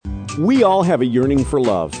We all have a yearning for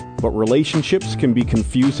love, but relationships can be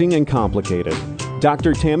confusing and complicated.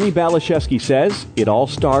 Dr. Tammy Balashevsky says it all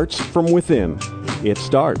starts from within. It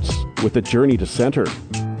starts with a journey to center.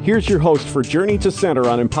 Here's your host for Journey to Center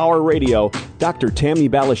on Empower Radio, Dr. Tammy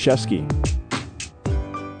Balashevsky.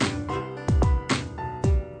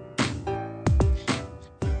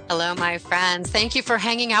 Hello, my friends. Thank you for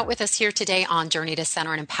hanging out with us here today on Journey to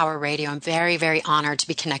Center and Empower Radio. I'm very, very honored to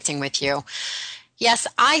be connecting with you. Yes,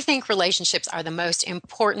 I think relationships are the most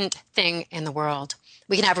important thing in the world.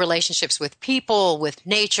 We can have relationships with people, with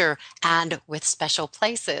nature, and with special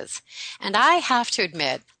places. And I have to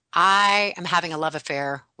admit, I am having a love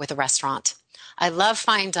affair with a restaurant. I love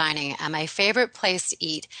fine dining, and my favorite place to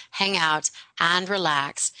eat, hang out, and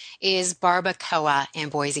relax is Barbacoa in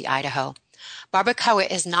Boise, Idaho. Barbacoa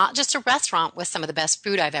is not just a restaurant with some of the best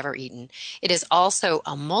food I've ever eaten. It is also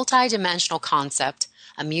a multi-dimensional concept,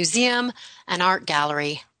 a museum, an art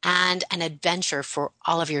gallery, and an adventure for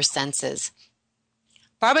all of your senses.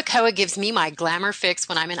 Barbacoa gives me my glamour fix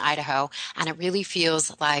when I'm in Idaho, and it really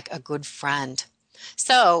feels like a good friend.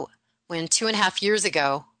 So, when 2.5 years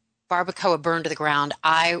ago, Barbacoa burned to the ground,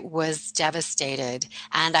 I was devastated,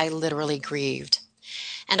 and I literally grieved.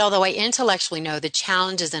 And although I intellectually know the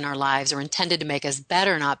challenges in our lives are intended to make us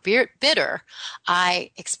better, not bitter,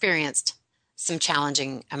 I experienced some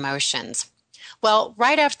challenging emotions. Well,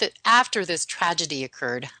 right after this tragedy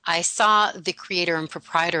occurred, I saw the creator and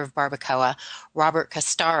proprietor of Barbacoa, Robert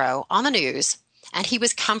Castoro, on the news, and he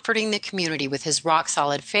was comforting the community with his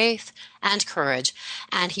rock-solid faith and courage,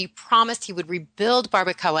 and he promised he would rebuild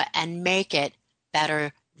Barbacoa and make it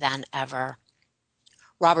better than ever.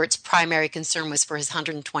 Robert's primary concern was for his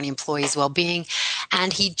 120 employees' well-being,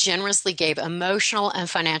 and he generously gave emotional and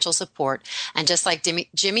financial support. And just like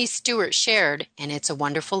Jimmy Stewart shared in It's a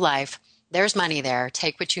Wonderful Life, there's money there.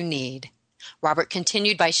 Take what you need. Robert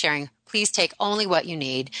continued by sharing, please take only what you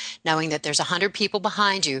need, knowing that there's 100 people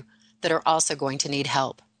behind you that are also going to need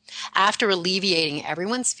help. After alleviating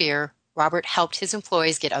everyone's fear, Robert helped his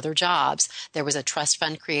employees get other jobs. There was a trust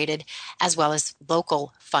fund created, as well as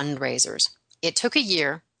local fundraisers. It took a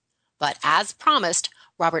year, but as promised,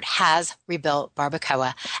 Robert has rebuilt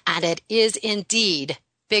Barbacoa, and it is indeed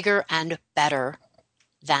bigger and better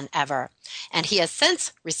than ever. And he has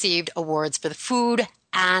since received awards for the food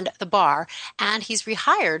and the bar, and he's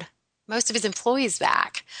rehired most of his employees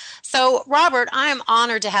back. So, Robert, I am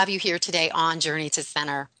honored to have you here today on Journey to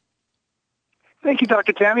Center. Thank you,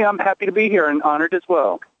 Dr. Tammy. I'm happy to be here and honored as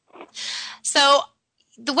well. So,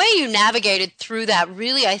 the way you navigated through that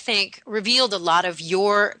really, I think, revealed a lot of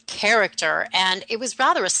your character, and it was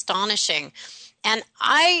rather astonishing. And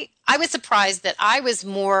I was surprised that I was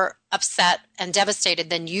more upset and devastated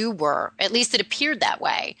than you were. At least it appeared that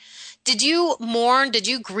way. Did you mourn? Did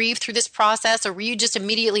you grieve through this process, or were you just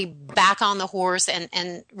immediately back on the horse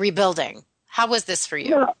and rebuilding? How was this for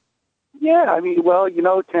you? Yeah, I mean, well, you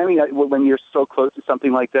know, Tammy, when you're so close to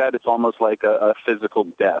something like that, it's almost like a physical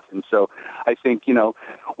death. And so I think, you know,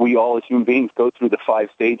 we all as human beings go through the 5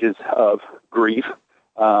 stages of grief,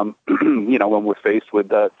 you know, when we're faced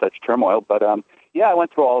with such turmoil. But, yeah, I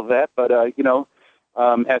went through all of that. But, you know,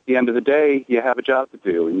 at the end of the day, you have a job to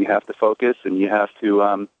do, and you have to focus, and you have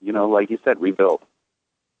to, you know, like you said, rebuild.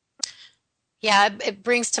 Yeah, it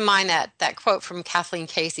brings to mind that quote from Kathleen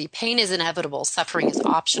Casey, pain is inevitable, suffering is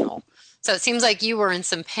optional. So it seems like you were in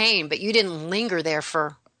some pain, but you didn't linger there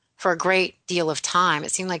for a great deal of time.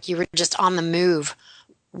 It seemed like you were just on the move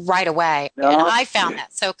right away. No. And I found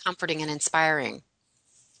that so comforting and inspiring.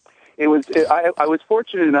 I was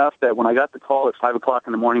fortunate enough that when I got the call at 5 o'clock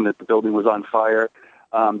in the morning that the building was on fire,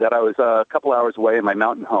 that I was a couple hours away in my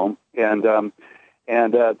mountain home. And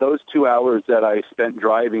those 2 hours that I spent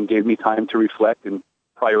driving gave me time to reflect and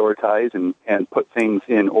prioritize and put things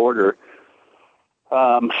in order.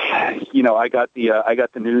 You know, I got the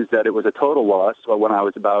news that it was a total loss. So when I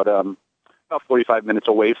was about 45 minutes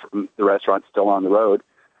away from the restaurant, still on the road,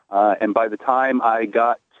 and by the time I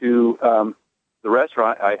got to the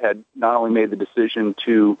restaurant, I had not only made the decision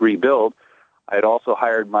to rebuild, I had also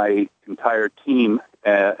hired my entire team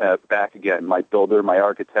back again: my builder, my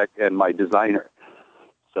architect, and my designer.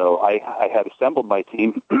 So I had assembled my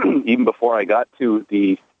team even before I got to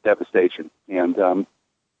the devastation, and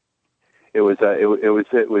it was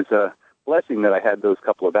a blessing that I had those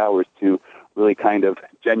couple of hours to really kind of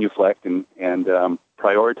genuflect and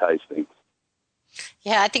prioritize things.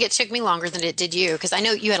 Yeah, I think it took me longer than it did you, because I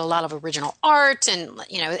know you had a lot of original art, and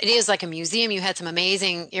you know, it is like a museum. You had some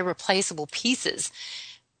amazing, irreplaceable pieces,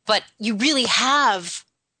 but you really have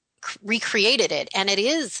recreated it, and it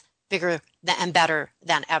is bigger and better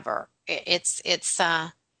than ever. It's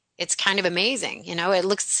it's kind of amazing. It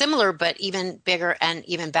looks similar, but even bigger and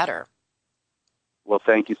even better. Well,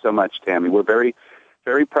 thank you so much, Tammy. We're very,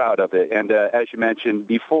 very proud of it. And as you mentioned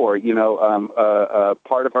before,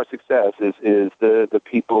 part of our success is the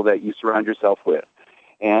people that you surround yourself with.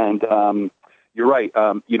 And you're right.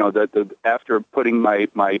 After putting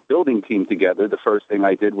my building team together, the first thing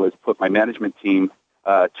I did was put my management team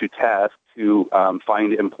to task to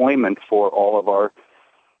find employment for all of our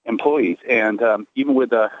employees. And even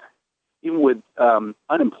with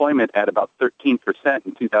unemployment at about 13%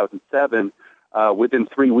 in 2007, within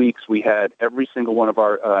 3 weeks, we had every single one of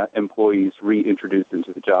our employees reintroduced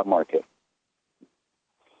into the job market.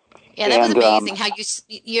 Yeah, that was amazing. How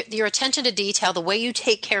your attention to detail, the way you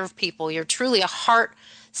take care of people. You're truly a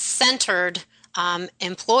heart-centered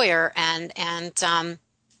employer, and I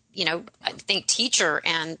think teacher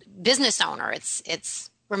and business owner. It's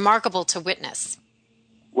remarkable to witness.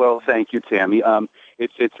 Well, thank you, Tammy.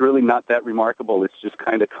 It's really not that remarkable. It's just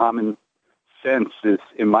kind of common sense, is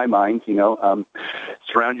in my mind.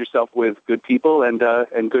 Surround yourself with good people, and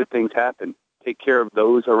good things happen. Take care of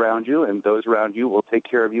those around you, and those around you will take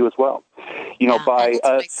care of you as well. By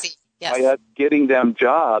getting them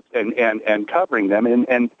jobs and covering them,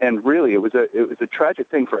 and really, it was a tragic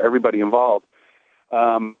thing for everybody involved.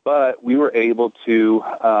 But we were able to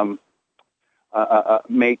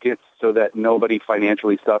make it so that nobody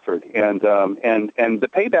financially suffered, and the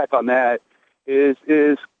payback on that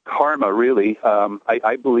is karma. Really,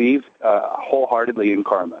 I believe wholeheartedly in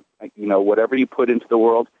karma. Whatever you put into the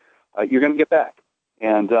world, you're going to get back.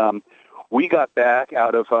 And we got back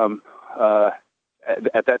out of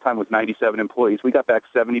at that time was 97 employees. We got back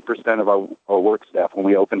 70% of our work staff when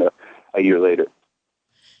we opened a year later.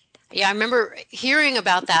 Yeah, I remember hearing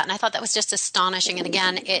about that, and I thought that was just astonishing. And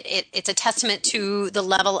again, it's a testament to the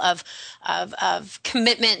level of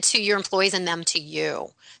commitment to your employees and them to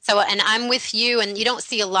you. So, and I'm with you, and you don't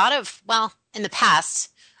see a lot of, in the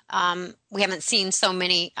past, we haven't seen so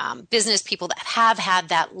many business people that have had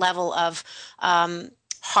that level of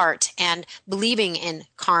heart and believing in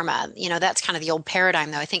karma. That's kind of the old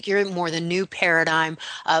paradigm, though. I think you're more the new paradigm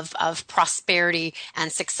of prosperity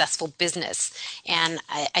and successful business. And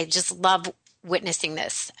I just love witnessing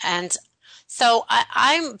this. And so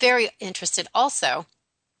I'm very interested also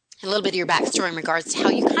in a little bit of your backstory in regards to how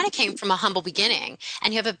you kind of came from a humble beginning,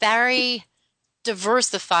 and you have a very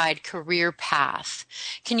diversified career path.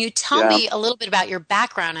 Can you tell me a little bit about your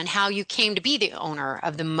background and how you came to be the owner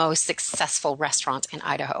of the most successful restaurant in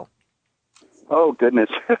Idaho? Oh, goodness.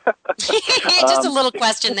 Just a little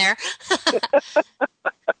question there.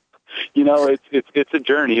 It's a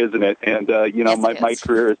journey, isn't it? And, yes, my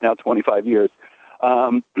career is now 25 years.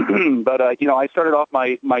 But I started off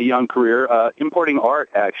my young career importing art,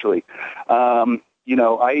 actually.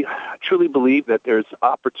 I truly believe that there's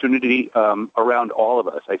opportunity around all of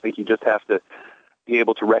us. I think you just have to be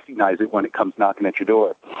able to recognize it when it comes knocking at your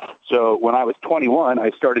door. So when I was 21,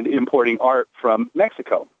 I started importing art from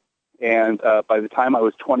Mexico. And by the time I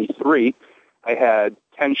was 23, I had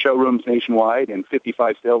 10 showrooms nationwide and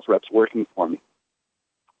 55 sales reps working for me.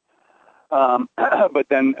 But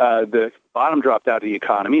then the bottom dropped out of the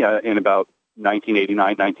economy in about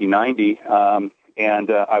 1989, 1990.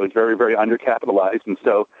 And I was very, very undercapitalized, and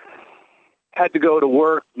so had to go to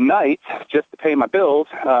work nights just to pay my bills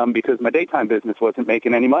because my daytime business wasn't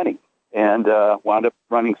making any money, and wound up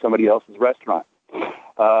running somebody else's restaurant.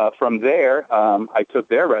 From there, I took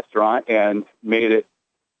their restaurant and made it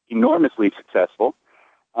enormously successful,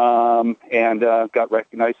 and got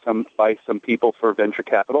recognized by some people for venture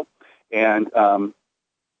capital. And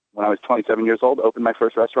when I was 27 years old, opened my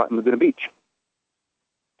first restaurant in Laguna Beach.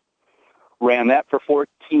 Ran that for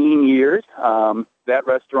 14 years. That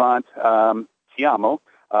restaurant, Ti Amo,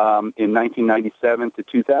 in 1997 to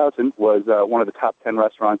 2000, was one of the top 10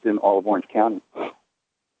 restaurants in all of Orange County.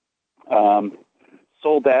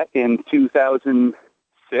 Sold that in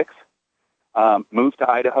 2006. Moved to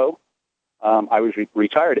Idaho. I was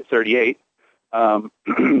retired at 38,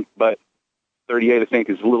 but 38, I think,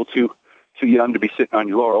 is a little too young to be sitting on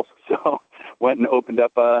your laurels. So went and opened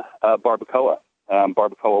up a Barbacoa,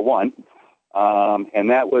 Barbacoa 1. And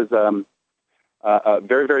that was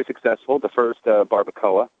very, very successful, the first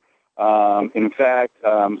Barbacoa. In fact,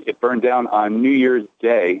 it burned down on New Year's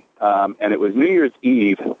Day, and it was New Year's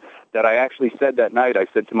Eve that I actually said that night, I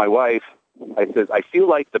said to my wife, I said, I feel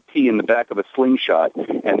like the pea in the back of a slingshot,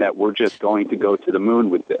 and that we're just going to go to the moon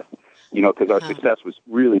with this, because our success was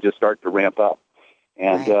really just starting to ramp up.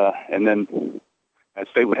 And and then, as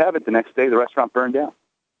fate would have it, the next day the restaurant burned down.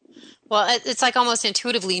 Well, it's like almost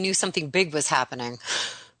intuitively you knew something big was happening.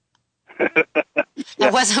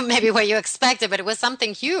 That wasn't maybe what you expected, but it was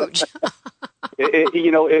something huge.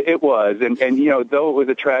 It was, and though it was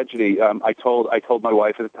a tragedy, I told my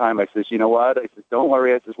wife at the time, I says, you know what? I says, don't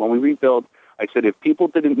worry. I says, when we rebuild, I said, if people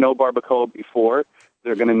didn't know barbacoa before,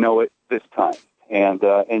 they're going to know it this time.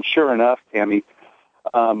 And sure enough, Tammy,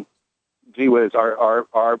 gee whiz,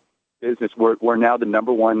 our business, we're now the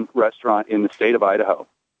number one restaurant in the state of Idaho.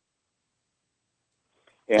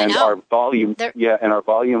 And our volume,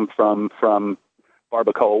 from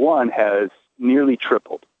Barbacoa One has nearly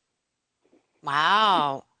tripled.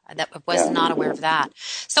 Wow. I was not aware of that.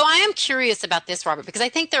 So I am curious about this, Robert, because I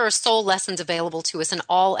think there are soul lessons available to us in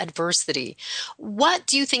all adversity. What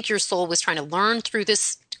do you think your soul was trying to learn through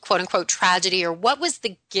this quote-unquote tragedy, or what was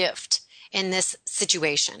the gift in this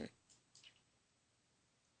situation?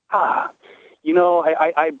 I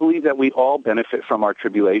believe that we all benefit from our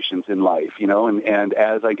tribulations in life, and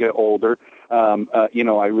as I get older,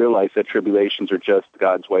 I realize that tribulations are just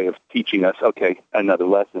God's way of teaching us, okay, another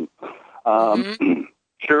lesson.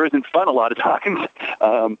 Sure isn't fun a lot of times,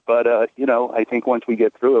 but I think once we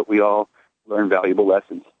get through it, we all learn valuable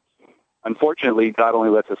lessons. Unfortunately, God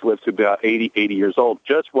only lets us live to about 80 years old,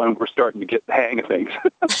 just when we're starting to get the hang of things.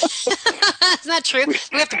 Isn't that true?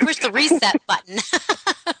 We have to push the reset button.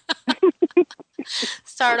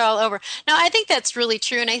 Start all over. No, I think that's really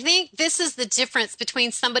true. And I think this is the difference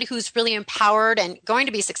between somebody who's really empowered and going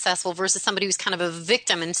to be successful versus somebody who's kind of a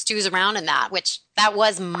victim and stews around in that, which that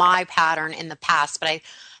was my pattern in the past, but I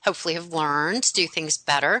hopefully have learned to do things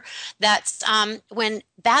better. That's when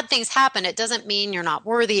bad things happen, it doesn't mean you're not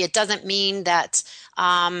worthy. It doesn't mean that,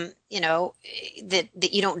 that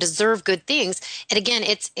you don't deserve good things. And again,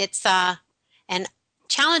 it's and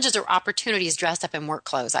challenges or opportunities dressed up in work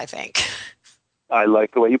clothes, I think. I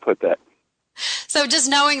like the way you put that. So just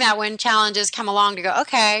knowing that when challenges come along to go,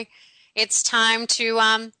 okay, it's time to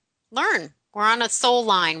learn. We're on a soul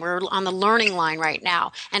line. We're on the learning line right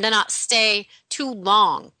now. And to not stay too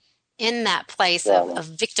long in that place of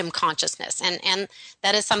victim consciousness. And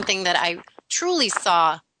that is something that I truly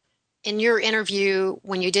saw in your interview,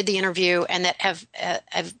 when you did the interview, and that have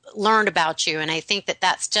learned about you. And I think that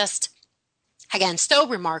that's just, again, so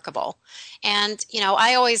remarkable. And,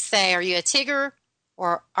 I always say, are you a Tigger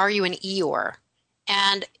or are you an Eeyore?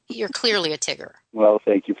 And you're clearly a Tigger. Well,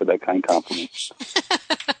 thank you for that kind compliment.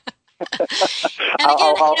 And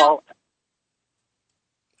again, go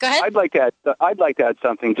ahead. I'd like to add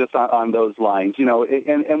something just on those lines.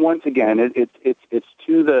 And once again, it's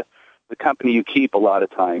to the company you keep a lot of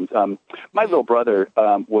times. My little brother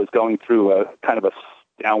was going through a kind of a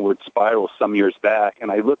downward spiral some years back,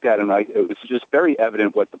 and I looked at him, and it was just very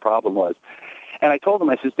evident what the problem was. And I told him,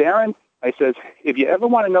 I says, Darren, I says, if you ever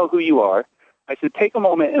want to know who you are, I said, take a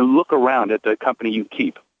moment and look around at the company you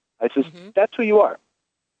keep. I says, that's who you are.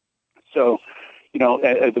 So,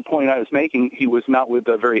 at the point I was making, he was not with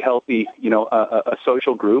a very healthy, a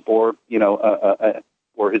social group or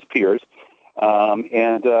his peers.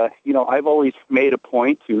 I've always made a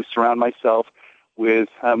point to surround myself with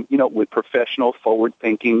professional,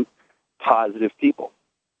 forward-thinking, positive people.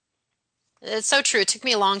 It's so true. It took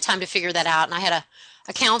me a long time to figure that out. And I had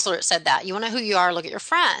a counselor that said that. You want to know who you are, look at your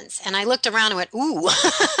friends. And I looked around and went, ooh,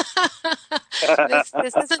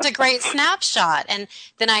 this isn't a great snapshot. And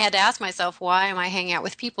then I had to ask myself, why am I hanging out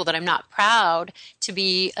with people that I'm not proud to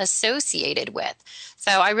be associated with?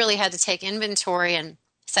 So I really had to take inventory and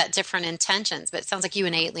set different intentions. But it sounds like you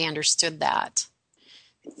innately understood that.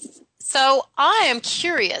 So I am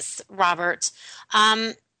curious, Robert.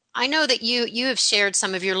 I know that you have shared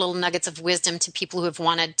some of your little nuggets of wisdom to people who have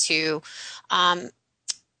wanted to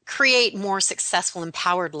create more successful,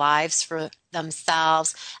 empowered lives for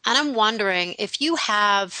themselves. And I'm wondering if you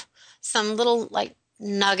have some little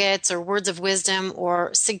nuggets or words of wisdom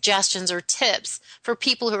or suggestions or tips for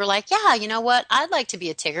people who are like, yeah, you know what? I'd like to be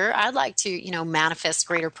a Tigger. I'd like to, manifest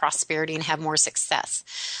greater prosperity and have more success.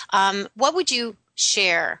 What would you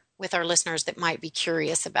share with our listeners that might be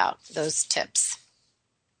curious about those tips?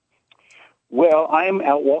 Well, I'm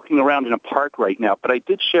out walking around in a park right now, but I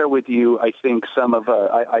did share with you, I think, some of,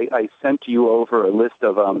 I sent you over a list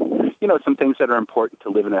of, some things that are important to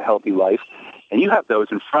live in a healthy life, and you have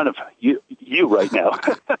those in front of you right now,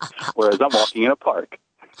 whereas I'm walking in a park.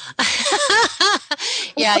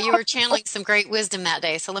 Yeah, you were channeling some great wisdom that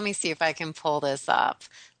day, so let me see if I can pull this up.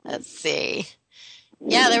 Let's see.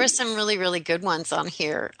 Yeah, there were some really, really good ones on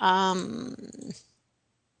here.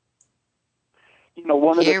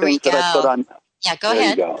 One of the things that I put on... Yeah, go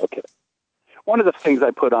ahead. There you go, okay. One of the things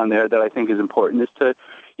I put on there that I think is important is to,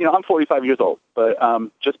 I'm 45 years old, but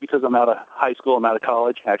just because I'm out of high school, I'm out of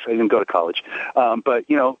college. Actually, I didn't go to college. But,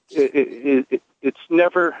 it's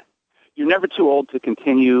never... you're never too old to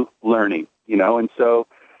continue learning, and so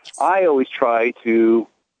I always try to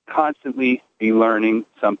constantly be learning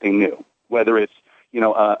something new, whether it's,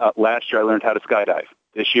 last year I learned how to skydive.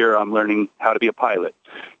 This year I'm learning how to be a pilot.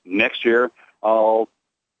 Next year I'll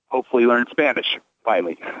hopefully learn Spanish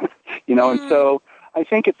finally, and so I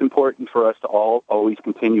think it's important for us to all always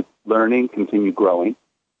continue learning, continue growing.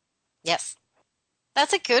 Yes.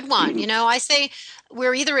 That's a good one. I say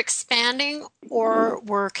we're either expanding or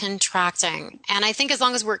we're contracting. And I think as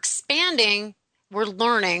long as we're expanding, we're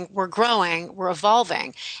learning, we're growing, we're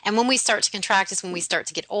evolving. And when we start to contract is when we start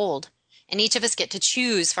to get old. And each of us get to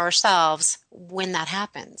choose for ourselves when that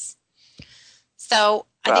happens. So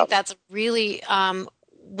I think that's a really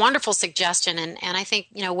wonderful suggestion. And I think,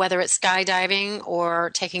 whether it's skydiving or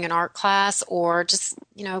taking an art class or just,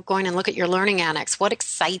 going and look at your learning annex, what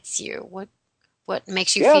excites you? What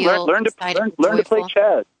makes you feel excited, learn to play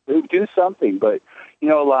chess. Do something. But, a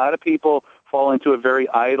lot of people fall into a very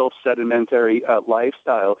idle, sedimentary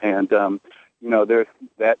lifestyle. And, that'll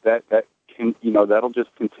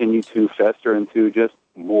just continue to fester into just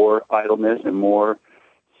more idleness and more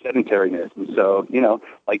sedentariness. And so,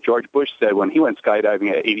 like George Bush said when he went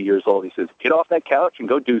skydiving at 80 years old, he says, get off that couch and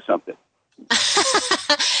go do something.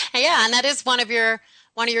 Yeah, and that is one of your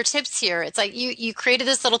tips here. It's like you created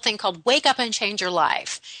this little thing called Wake Up and Change Your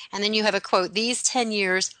Life. And then you have a quote, these 10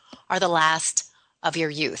 years are the last of your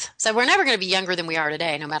youth. So we're never going to be younger than we are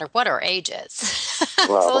today, no matter what our age is.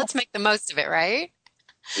 Wow. So let's make the most of it, right?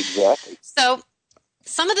 Exactly. So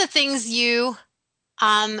some of the things you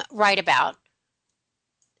write about,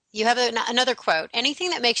 you have another quote, anything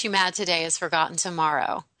that makes you mad today is forgotten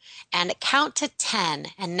tomorrow. And count to 10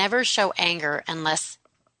 and never show anger unless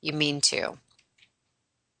you mean to.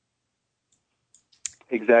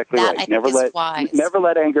 Exactly right. Never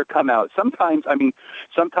let anger come out. Sometimes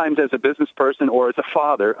as a business person or as a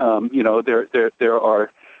father, there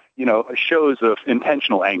are, shows of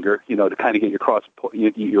intentional anger, to kind of get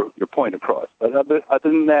your point across. But other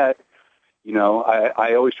than that,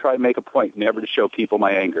 I always try to make a point never to show people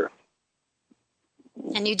my anger.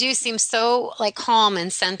 And you do seem so calm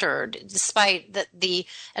and centered, despite the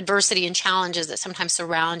adversity and challenges that sometimes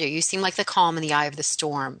surround you. You seem like the calm in the eye of the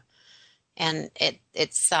storm. And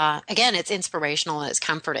it's inspirational and it's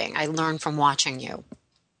comforting. I learn from watching you.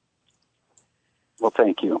 Well,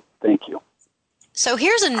 thank you. Thank you. So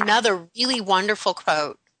here's another really wonderful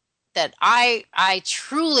quote that I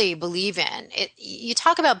truly believe in. You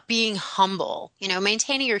talk about being humble,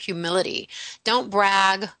 maintaining your humility. Don't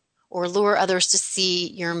brag or lure others to see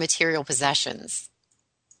your material possessions.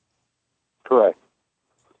 Correct.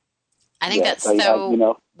 I think that's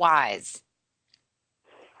so wise.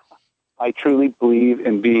 I truly believe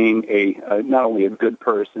in being not only a good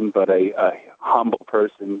person, but a humble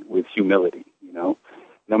person with humility. No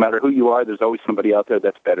matter who you are, there's always somebody out there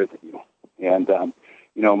that's better than you. And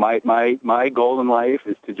my goal in life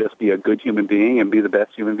is to just be a good human being and be the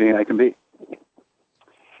best human being I can be.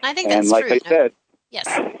 I think that's true. And yes.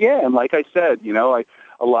 Yeah, and like I said, a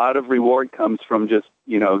lot of reward comes from just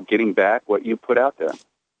getting back what you put out there.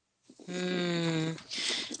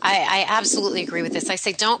 I absolutely agree with this. I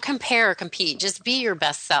say don't compare or compete. Just be your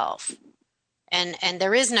best self. And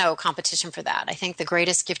there is no competition for that. I think the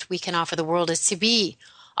greatest gift we can offer the world is to be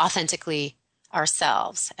authentically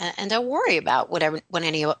ourselves. And don't worry about what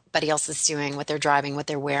anybody else is doing, what they're driving, what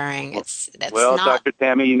they're wearing. Well, Dr.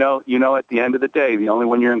 Tammy, at the end of the day, the only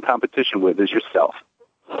one you're in competition with is yourself.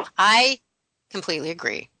 I completely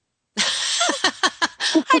agree.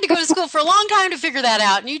 I had to go to school for a long time to figure that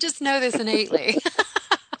out, and you just know this innately.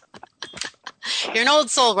 You're an old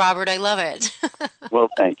soul, Robert. I love it. Well,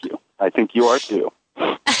 thank you. I think you are too.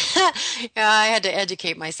 Yeah, I had to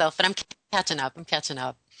educate myself, but I'm catching up.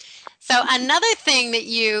 So another thing that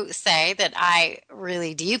you say that I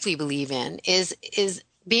really deeply believe in is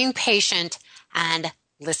being patient and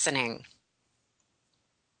listening.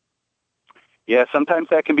 Yeah, sometimes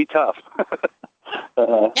that can be tough.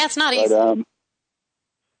 Yeah, it's not easy.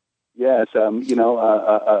 Yes,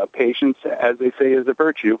 patience, as they say, is a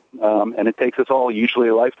virtue, and it takes us all usually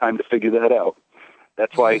a lifetime to figure that out.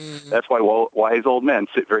 That's why wise old men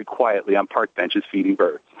sit very quietly on park benches feeding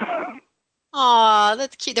birds. Aw,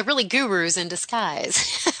 that's cute. They're really gurus in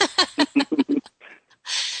disguise.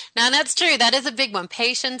 Now, that's true. That is a big one,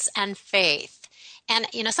 patience and faith. And,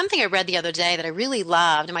 something I read the other day that I really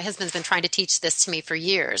loved, and my husband's been trying to teach this to me for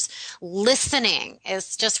years, listening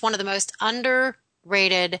is just one of the most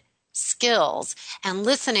underrated skills. And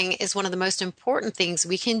listening is one of the most important things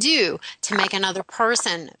we can do to make another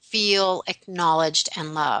person feel acknowledged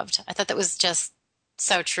and loved. I thought that was just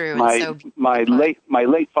So true. And My so my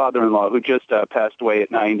late father-in-law, who just passed away at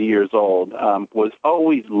 90 years old, was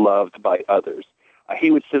always loved by others. He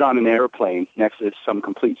would sit on an airplane next to some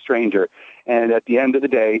complete stranger, and at the end of the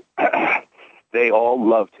day, they all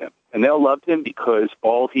loved him, and they all loved him because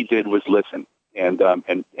all he did was listen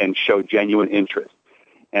and show genuine interest.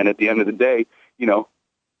 And at the end of the day,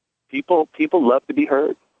 people love to be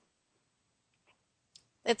heard.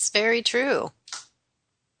 it's very true.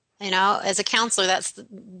 As a counselor, that's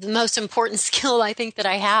the most important skill I think that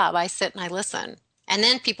I have. I sit and I listen. And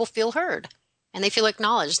then people feel heard and they feel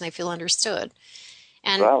acknowledged and they feel understood.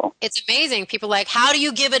 And It's amazing. People are like, how do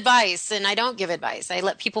you give advice? And I don't give advice. I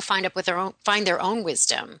let people find their own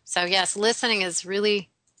wisdom. So yes, listening is really,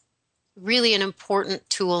 really an important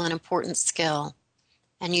tool, an important skill.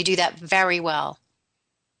 And you do that very well.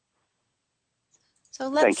 So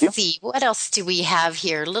let's see, what else do we have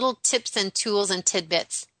here? Little tips and tools and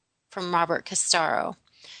tidbits from Robert Castoro.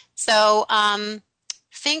 So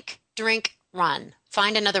think, drink, run.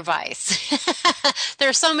 Find another vice. There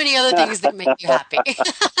are so many other things that make you happy.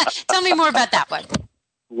 Tell me more about that one.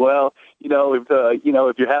 Well,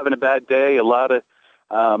 if you're having a bad day, a lot of,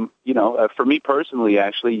 for me personally,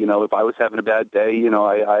 actually, if I was having a bad day,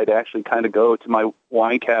 I'd actually kind of go to my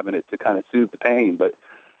wine cabinet to kind of soothe the pain, but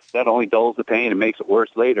that only dulls the pain and makes it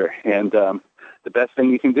worse later. And the best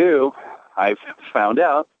thing you can do, I've found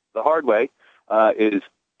out the hard way, is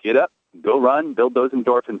get up, go run, build those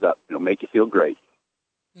endorphins up. It'll make you feel great.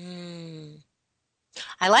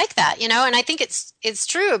 I like that, and I think it's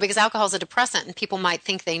true because alcohol is a depressant and people might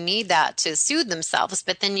think they need that to soothe themselves,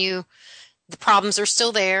 but then the problems are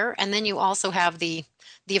still there, and then you also have the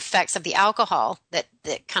effects of the alcohol that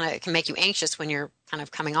kind of can make you anxious when you're kind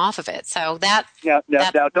of coming off of it. So now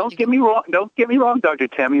don't get me wrong, Dr.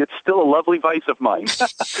 Tammy, it's still a lovely vice of mine.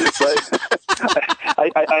 But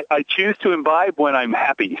I choose to imbibe when I'm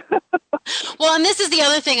happy. Well, and this is the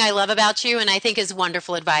other thing I love about you, and I think is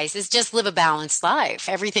wonderful advice, is just live a balanced life,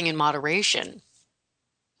 everything in moderation.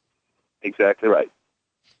 Exactly right.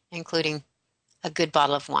 Including a good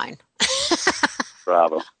bottle of wine.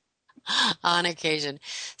 Bravo. On occasion.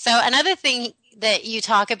 So another thing that you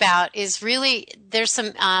talk about is really, there's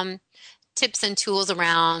some tips and tools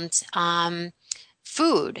around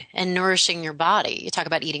food and nourishing your body. You talk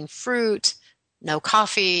about eating fruit, no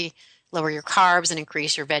coffee, lower your carbs and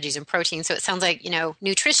increase your veggies and protein. So it sounds like,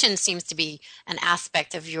 nutrition seems to be an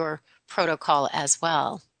aspect of your protocol as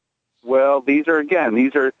well. Well, these are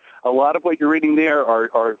a lot of what you're reading there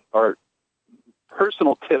are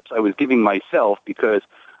personal tips I was giving myself because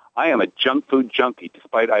I am a junk food junkie.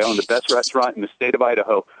 Despite I own the best restaurant in the state of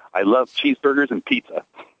Idaho, I love cheeseburgers and pizza.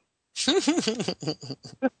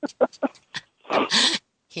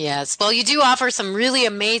 Yes. Well, you do offer some really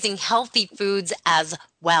amazing healthy foods as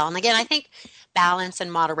well. And again, I think balance and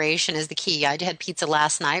moderation is the key. I had pizza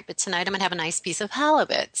last night, but tonight I'm going to have a nice piece of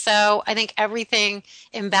halibut. So I think everything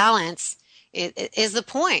in balance is the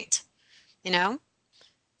point, To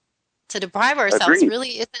deprive ourselves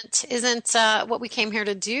really isn't what we came here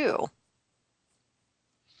to do.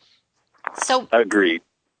 So agreed.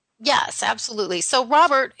 Yes, absolutely. So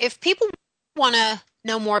Robert, if people want to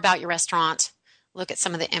know more about your restaurant, look at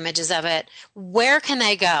some of the images of it, where can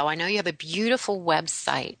they go? I know you have a beautiful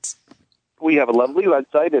website. We have a lovely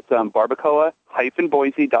website. It's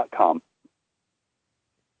barbacoa-boise.com.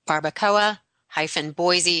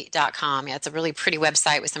 Barbacoa-boise.com. Yeah, it's a really pretty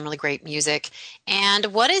website with some really great music. And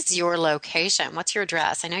what is your location? What's your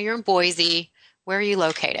address? I know you're in Boise. Where are you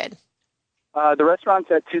located? The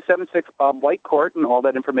restaurant's at 276 Bob White Court, and all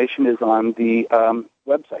that information is on the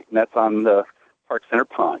website, and that's on the Park Center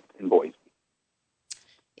Pond in Boise.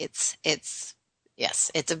 It's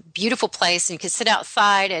a beautiful place, and you can sit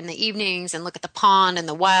outside in the evenings and look at the pond and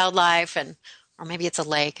the wildlife, or maybe it's a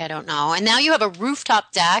lake, I don't know. And now you have a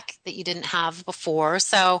rooftop deck that you didn't have before,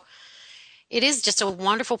 so it is just a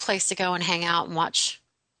wonderful place to go and hang out and watch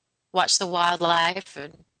the wildlife,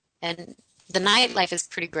 and the nightlife is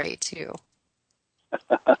pretty great too.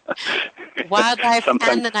 Wildlife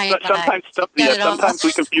and the nightlife. Sometimes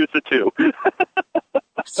we confuse the two.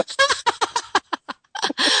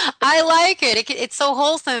 I like it. It's so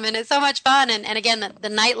wholesome and it's so much fun. And again, the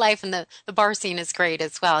nightlife and the bar scene is great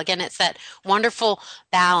as well. Again, it's that wonderful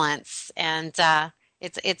balance, and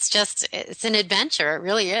it's an adventure. It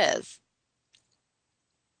really is.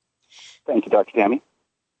 Thank you, Dr. Tammy.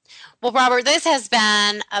 Well, Robert, this has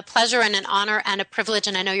been a pleasure and an honor and a privilege,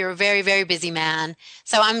 and I know you're a very, very busy man.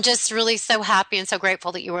 So I'm just really so happy and so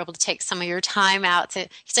grateful that you were able to take some of your time out to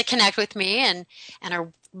connect with me and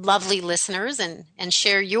our lovely listeners and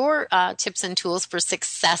share your tips and tools for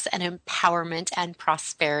success and empowerment and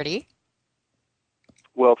prosperity.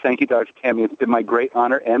 Well, thank you, Dr. Tammy. It's been my great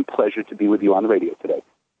honor and pleasure to be with you on the radio today.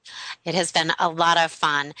 It has been a lot of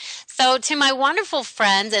fun. So to my wonderful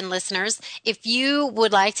friends and listeners, if you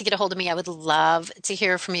would like to get a hold of me, I would love to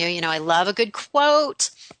hear from you. You know, I love a good quote,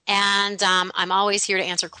 and I'm always here to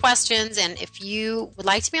answer questions. And if you would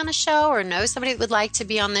like to be on the show or know somebody that would like to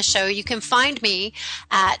be on the show, you can find me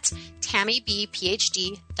at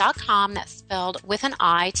TammyBPhD.com. That's spelled with an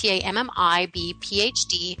I,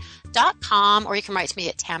 TammyBPhD.com, or you can write to me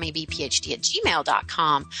at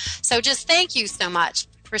TammyBPhD@gmail.com. So just thank you so much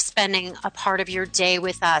for spending a part of your day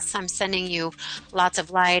with us. I'm sending you lots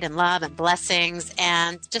of light and love and blessings,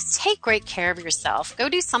 and just take great care of yourself. Go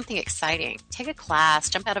do something exciting. Take a class,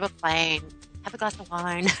 jump out of a plane, have a glass of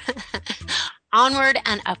wine. Onward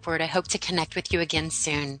and upward. I hope to connect with you again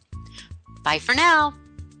soon. Bye for now.